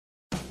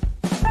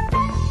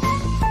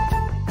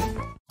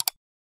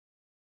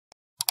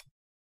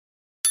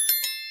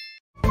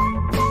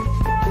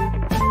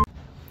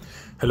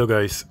Hello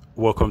guys,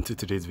 welcome to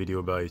today's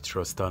video by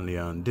Trust Stanley,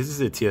 and this is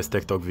a TS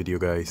Tech Talk video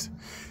guys.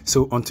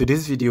 So on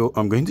today's video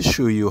I'm going to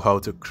show you how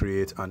to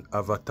create an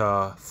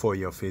avatar for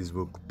your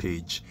Facebook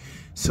page.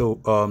 So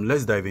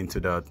let's dive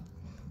into that.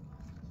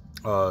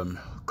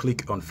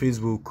 Click on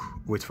Facebook,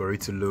 wait for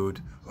it to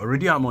load.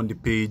 Already I'm on the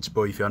page,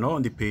 but if you're not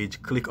on the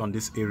page, click on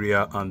this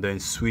area and then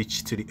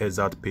switch to the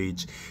exact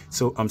page.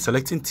 So I'm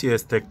selecting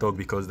TS Tech Talk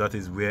because that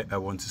is where I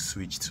want to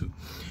switch to.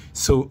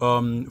 So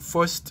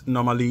first,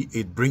 normally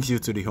it brings you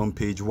to the home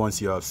page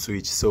once you have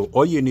switched. So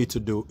all you need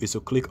to do is to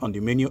click on the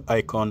menu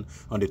icon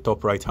on the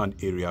top right hand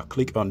area.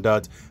 Click on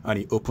that and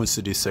it opens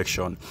to this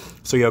section.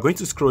 So you're going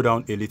to scroll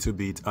down a little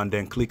bit and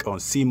then click on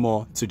see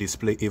more to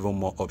display even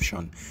more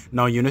option.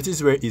 Now you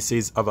notice where it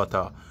says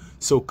avatar.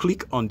 So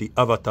click on the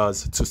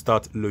avatars to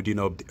start loading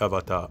up the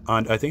avatar.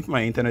 And I think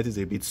my internet is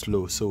a bit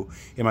slow, so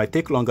it might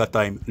take longer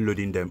time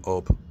loading them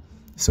up.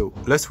 So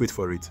let's wait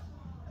for it.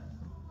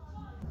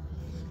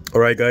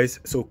 Alright guys,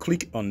 so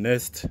click on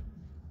next,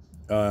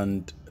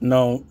 and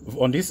now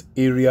on this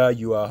area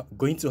you are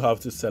going to have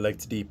to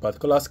select the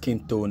particular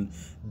skin tone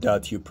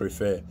that you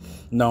prefer.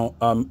 Now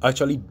I'm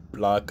actually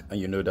black and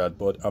you know that,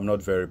 but I'm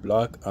not very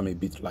black, I'm a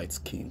bit light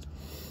skinned.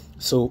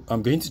 So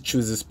I'm going to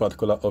choose this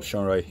particular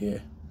option right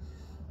here,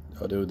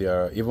 although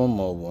there are even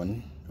more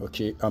one.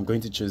 Okay, I'm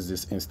going to choose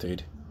this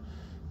instead.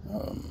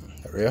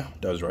 Yeah,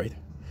 that's right.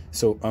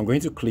 So I'm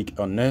going to click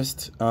on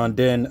next, and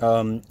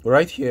then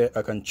right here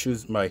I can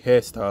choose my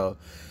hairstyle.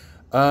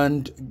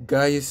 And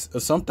guys,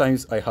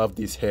 sometimes I have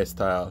this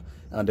hairstyle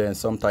and then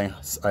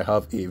sometimes I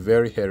have a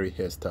very hairy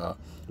hairstyle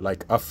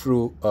like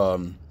afro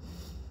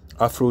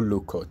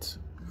low cut,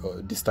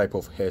 this type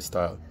of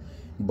hairstyle,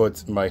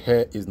 but my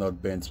hair is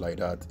not bent like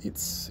that.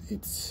 It's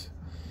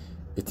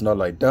not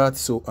like that.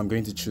 So I'm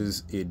going to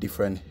choose a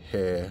different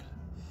hair.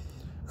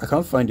 I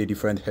can't find a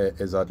different hair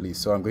exactly,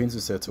 so I'm going to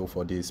settle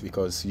for this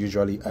because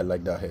usually I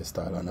like that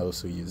hairstyle and I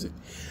also use it.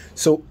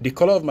 So the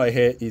color of my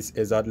hair is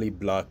exactly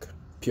black,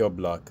 pure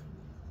black.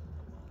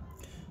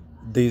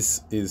 There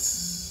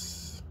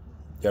is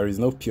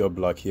no pure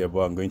black here, but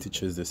I'm going to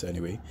choose this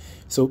anyway.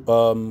 So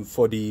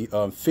for the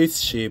face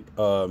shape,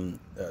 I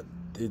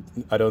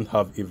don't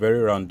have a very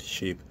round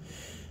shape.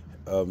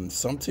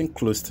 Something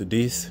close to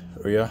this.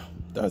 Yeah,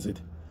 that's it.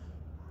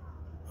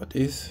 What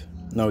is?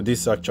 No, this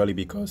is actually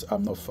because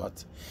I'm not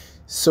fat.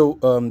 So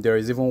there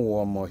is even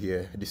one more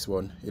here. This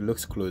one, it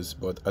looks close,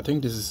 but I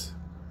think this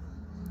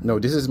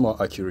is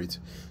more accurate.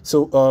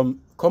 So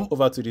come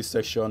over to this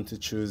section to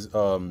choose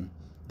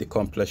the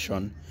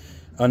complexion,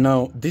 and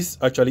now this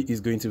actually is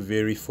going to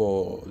vary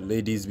for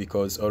ladies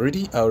because I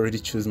already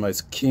choose my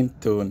skin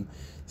tone.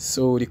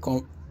 So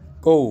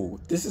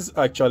this is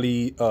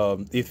actually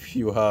if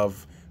you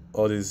have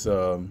all this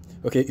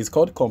okay, it's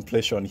called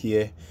complexion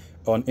here.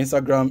 On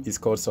Instagram it's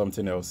called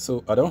something else,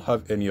 so I don't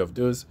have any of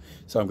those,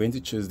 so I'm going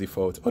to choose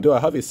default, although I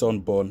have a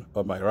sunburn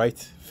on my right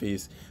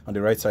face, on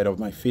the right side of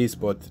my face,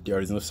 but there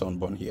is no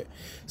sunburn here.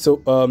 So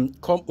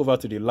come over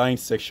to the line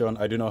section.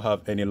 I do not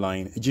have any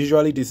line.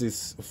 Usually this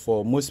is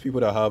for most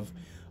people that have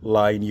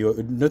line.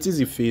 You notice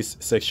the face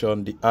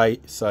section, the eye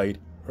side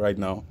right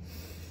now,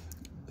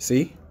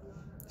 see?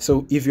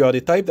 So if you are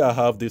the type that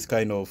have this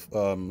kind of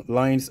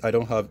lines, I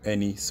don't have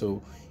any.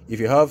 So if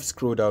you have,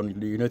 scroll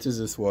down, you notice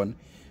this one.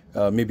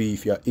 Maybe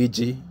if you are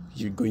AG,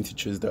 you're going to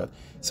choose that.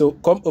 So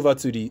come over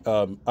to the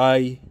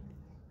eye.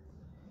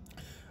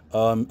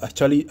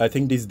 Actually, I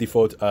think this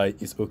default eye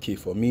is okay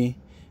for me,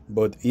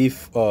 but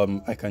if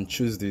I can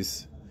choose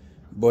this,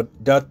 but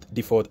that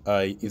default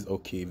eye is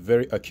okay,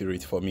 very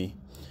accurate for me.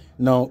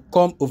 Now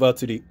come over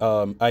to the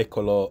eye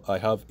color. I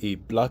have a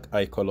black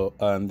eye color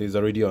and it's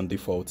already on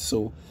default,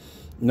 so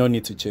no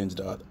need to change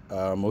that.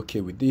 I'm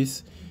okay with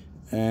this.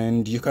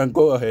 And you can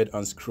go ahead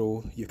and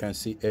scroll, you can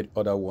see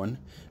other one,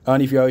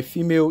 and if you are a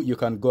female you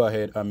can go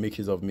ahead and make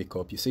use of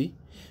makeup, you see,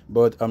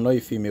 but I'm not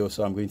a female,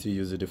 so I'm going to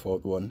use the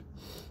default one.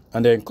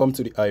 And then come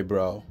to the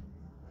eyebrow.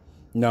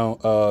 Now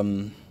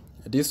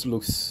this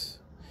looks,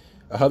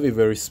 I have a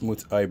very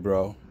smooth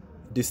eyebrow,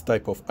 this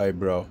type of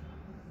eyebrow.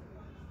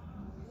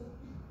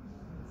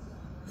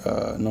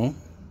 No,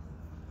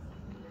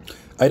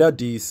 either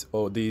this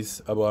or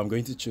this, but I'm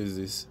going to choose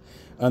this.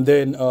 And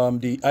then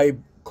the eye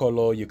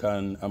color, you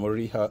can, I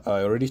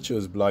already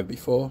chose black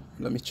before.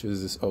 Let me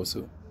choose this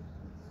also.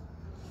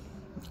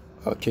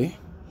 Okay.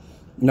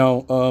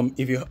 Now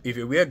if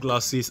you wear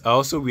glasses, I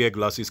also wear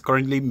glasses.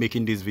 Currently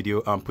making this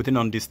video, I'm putting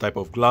on this type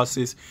of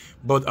glasses,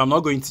 but I'm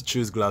not going to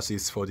choose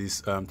glasses for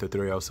this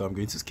tutorial, so I'm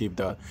going to skip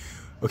that.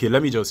 Okay,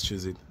 let me just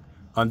choose it.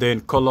 And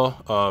then color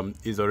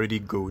is already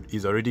gold,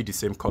 is already the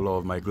same color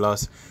of my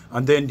glass.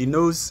 And then the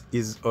nose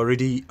is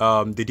already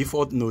the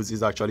default nose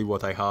is actually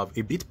what I have,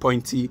 a bit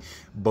pointy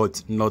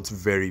but not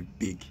very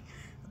big,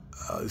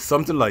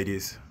 something like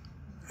this.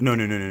 No,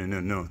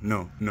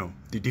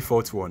 the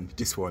default one,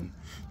 this one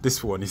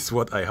is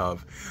what I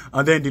have.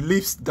 And then the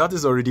lips, that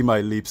is already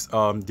my lips.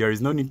 There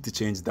is no need to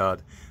change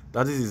that.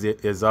 That is the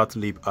exact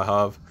lip I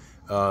have.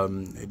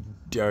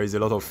 There is a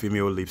lot of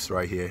female lips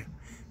right here,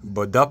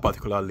 but that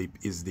particular lip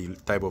is the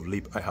type of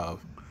lip I have.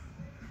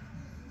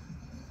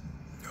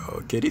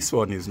 Okay, this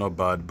one is not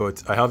bad,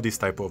 but I have this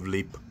type of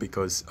lip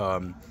because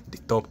the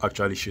top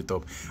actually shoot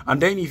up.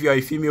 And then if you are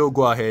a female,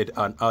 go ahead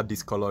and add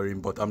this coloring,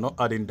 but I'm not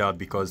adding that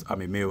because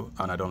I'm a male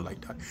and I don't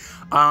like that.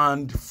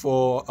 And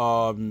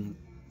for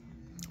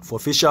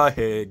facial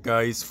hair,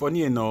 guys,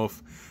 funny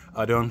enough,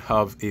 I don't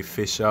have a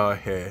facial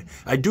hair.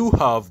 I do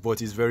have,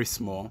 but it's very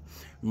small.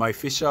 My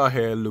facial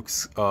hair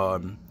looks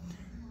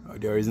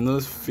there is no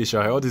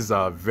facial hair. All these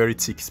are very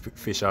thick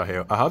facial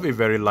hair. I have a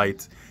very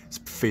light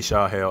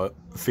facial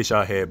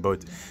hair,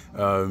 but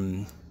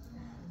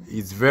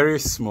it's very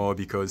small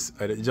because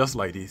just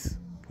like this.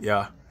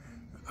 Yeah,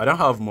 I don't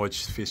have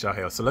much facial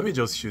hair, so let me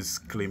just choose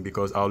clean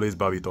because I always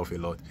barb it off a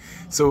lot.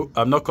 So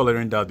I'm not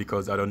coloring that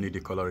because I don't need the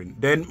coloring.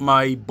 Then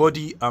my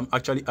body, I'm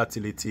actually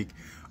athletic.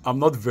 I'm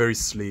not very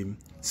slim,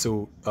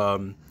 so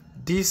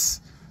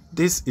this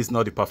is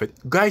not the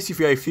perfect. Guys, if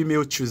you're a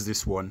female, choose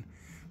this one.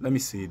 Let me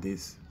see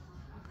this.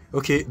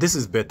 Okay, this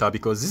is better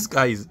because this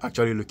guy is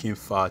actually looking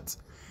fat,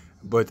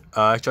 but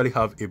I actually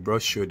have a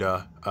broad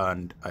shoulder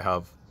and I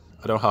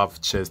don't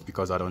have chest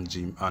because I don't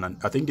gym, and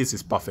I think this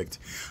is perfect.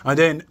 And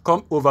then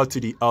come over to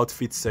the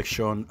outfit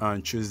section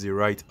and choose the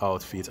right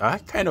outfit. I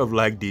kind of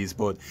like this,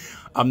 but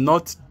I'm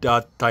not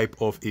that type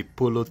of a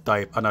polo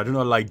type, and I do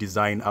not like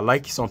design. I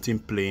like something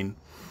plain,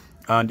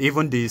 and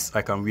even this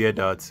I can wear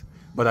that,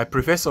 but I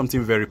prefer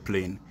something very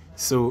plain.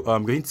 So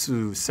I'm going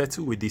to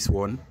settle with this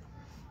one.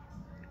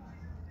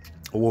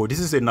 Oh, this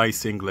is a nice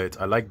singlet.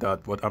 I like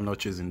that, but I'm not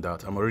choosing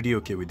that. I'm already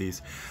okay with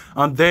this.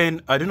 And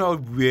then I do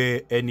not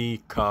wear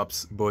any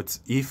caps, but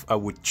if I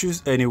would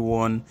choose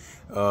anyone,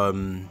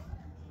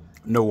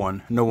 no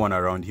one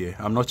around here.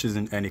 I'm not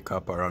choosing any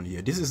cap around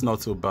here. This is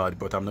not so bad,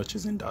 but I'm not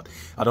choosing that.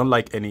 I don't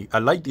like any. I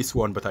like this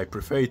one, but I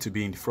prefer it to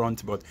be in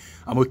front, but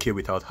I'm okay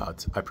without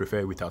hat. I prefer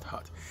it without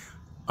hat.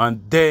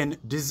 And then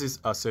this is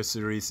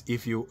accessories.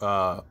 If you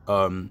are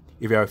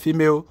a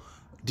female,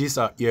 these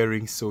are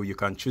earrings, so you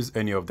can choose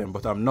any of them,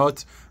 but I'm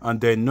not. And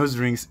then nose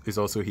rings is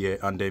also here,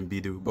 and then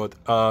bidu, but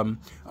I'm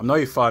not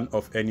a fan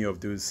of any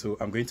of those, so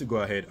I'm going to go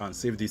ahead and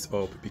save this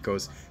up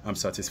because I'm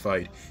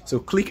satisfied. So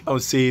click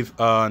on save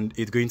and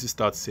it's going to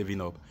start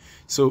saving up.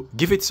 So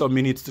give it some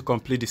minutes to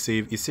complete the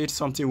save. It said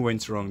something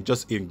went wrong,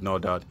 just ignore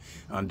that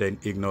and then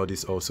ignore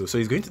this also. So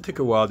it's going to take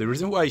a while. The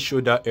reason why I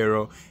showed that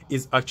error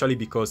is actually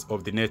because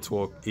of the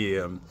network.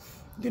 The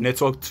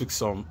network took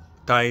some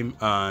time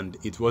and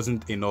it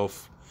wasn't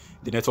enough.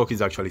 The network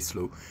is actually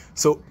slow.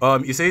 So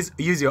it says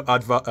use your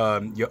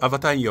avatar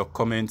in your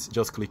comments.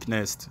 Just click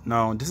next.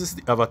 Now this is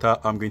the avatar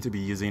I'm going to be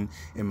using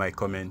in my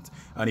comment,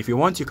 and if you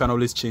want, you can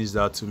always change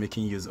that to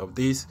making use of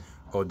this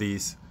or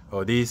this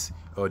or this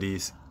or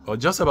this or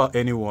just about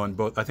anyone,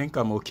 but I think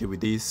I'm okay with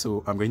this.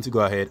 So I'm going to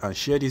go ahead and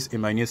share this in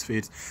my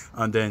newsfeed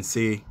and then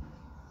say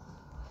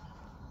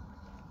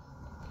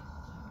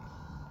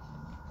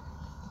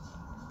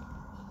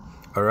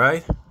all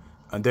right.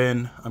 And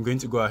then I'm going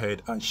to go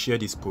ahead and share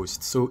this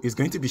post. So it's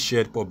going to be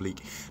shared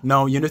public.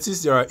 Now you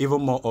notice there are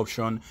even more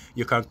options.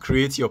 You can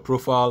create your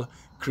profile,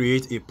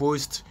 create a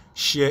post,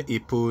 share a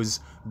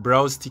post,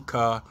 browse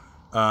sticker,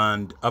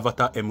 and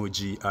avatar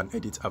emoji, and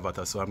edit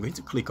avatar. So I'm going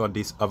to click on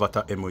this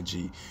avatar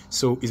emoji.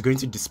 So it's going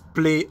to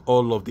display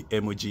all of the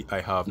emoji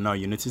I have. Now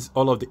you notice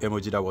all of the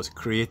emoji that was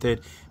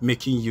created,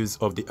 making use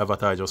of the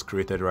avatar I just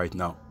created right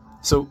now.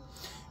 So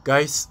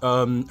guys,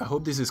 I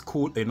hope this is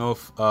cool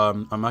enough.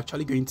 I'm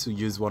actually going to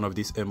use one of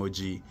these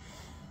emoji,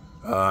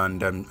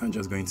 and I'm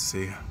just going to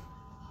say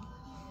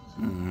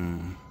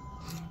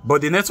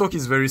but the network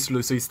is very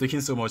slow, so it's taking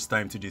so much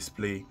time to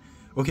display.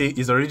 Okay,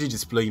 it's already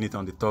displaying it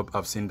on the top.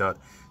 I've seen that.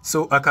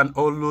 So I can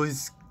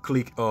always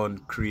click on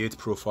create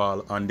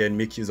profile and then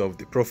make use of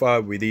the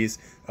profile with this.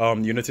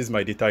 You notice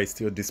my data is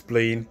still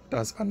displaying.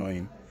 That's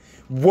annoying.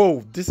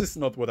 Whoa, this is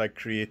not what I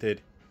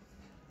created.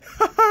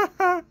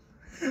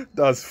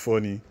 That's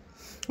funny.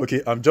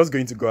 Okay, I'm just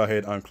going to go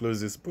ahead and close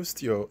this.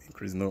 Boost your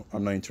increase. No,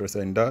 I'm not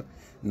interested in that.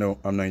 No,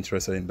 I'm not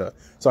interested in that.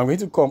 So I'm going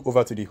to come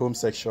over to the home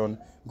section,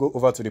 go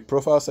over to the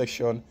profile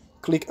section,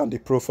 click on the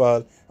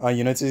profile, and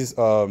you notice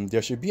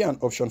there should be an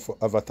option for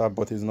avatar,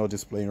 but it's not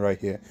displaying right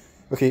here.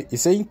 Okay,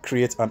 it's saying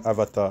create an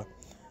avatar.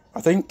 I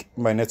think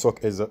my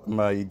network is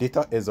my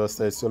data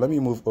exhausted, so let me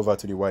move over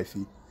to the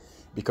Wi-Fi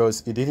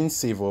because it didn't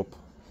save up.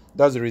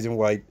 That's the reason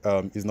why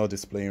it's not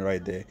displaying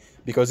right there,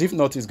 because if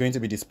not, it's going to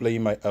be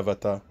displaying my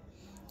avatar.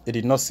 It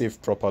did not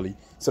save properly.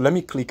 So let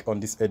me click on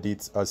this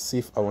edit as see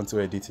if I want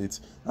to edit it,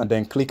 and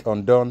then click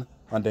on done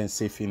and then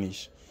say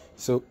finish.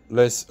 So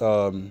let's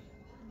hope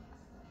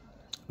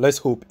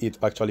it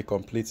actually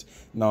completes.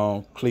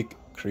 Now click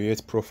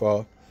create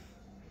profile.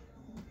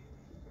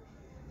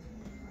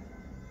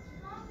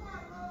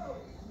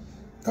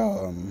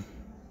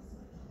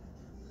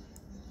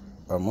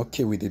 I'm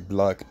okay with the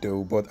black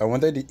though, but I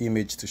wanted the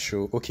image to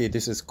show. Okay,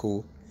 this is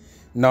cool.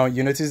 Now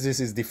you notice this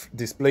is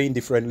displaying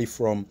differently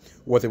from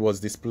what it was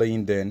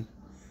displaying then.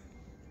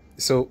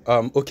 So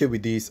okay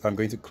with this. I'm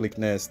going to click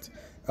next,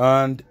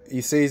 and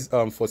it says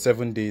for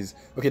 7 days.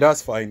 Okay,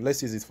 that's fine.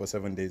 Let's use it for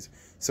 7 days.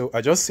 So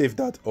I just saved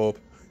that up.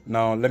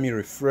 Now let me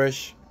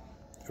refresh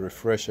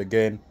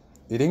again.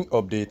 It didn't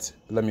update.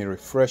 Let me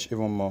refresh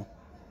even more.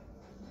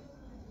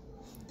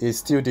 it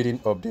still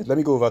didn't update. Let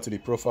me go over to the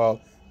profile,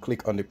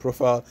 click on the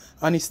profile,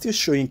 and it's still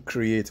showing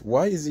create.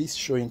 Why is it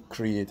showing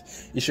create?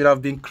 It should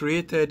have been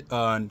created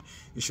and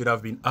it should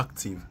have been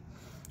active.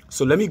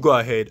 So let me go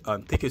ahead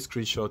and take a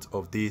screenshot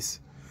of this,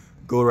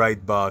 go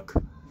right back.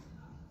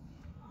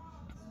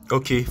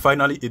 Okay,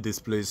 finally it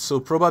displays. So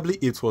probably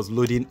it was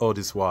loading all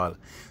this while.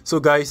 So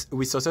guys,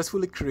 we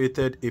successfully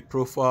created a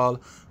profile,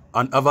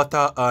 an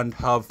avatar, and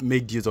have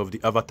made use of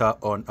the avatar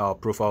on our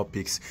profile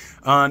pics.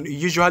 And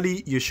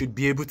usually you should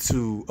be able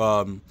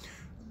to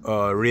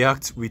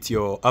react with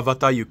your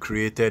avatar you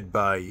created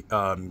by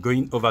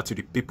going over to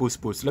the people's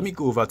post. Let me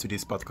go over to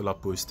this particular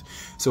post.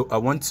 So I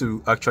want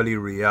to actually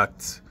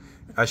react.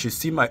 I should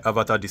see my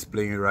avatar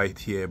displaying right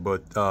here,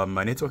 but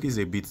my network is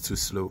a bit too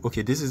slow.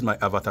 Okay, this is my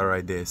avatar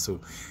right there,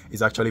 so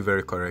it's actually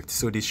very correct.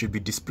 So this should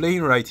be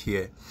displaying right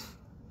here.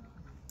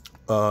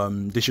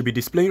 They should be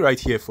displaying right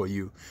here for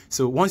you.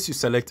 So once you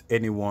select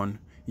anyone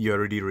you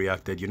already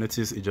reacted, you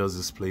notice it just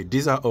displayed.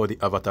 These are all the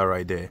avatar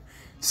right there.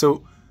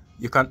 So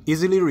you can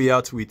easily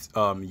react with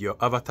your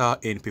avatar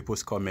in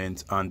people's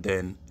comments, and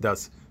then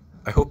that's,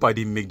 I hope I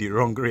didn't make the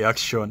wrong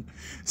reaction.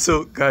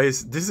 So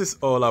guys, this is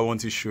all I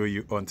want to show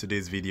you on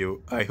today's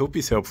video. I hope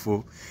it's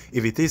helpful.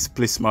 If it is,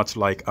 please smash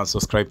like and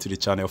subscribe to the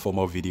channel for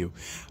more video.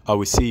 I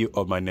will see you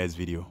on my next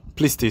video.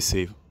 Please stay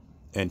safe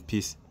and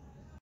peace.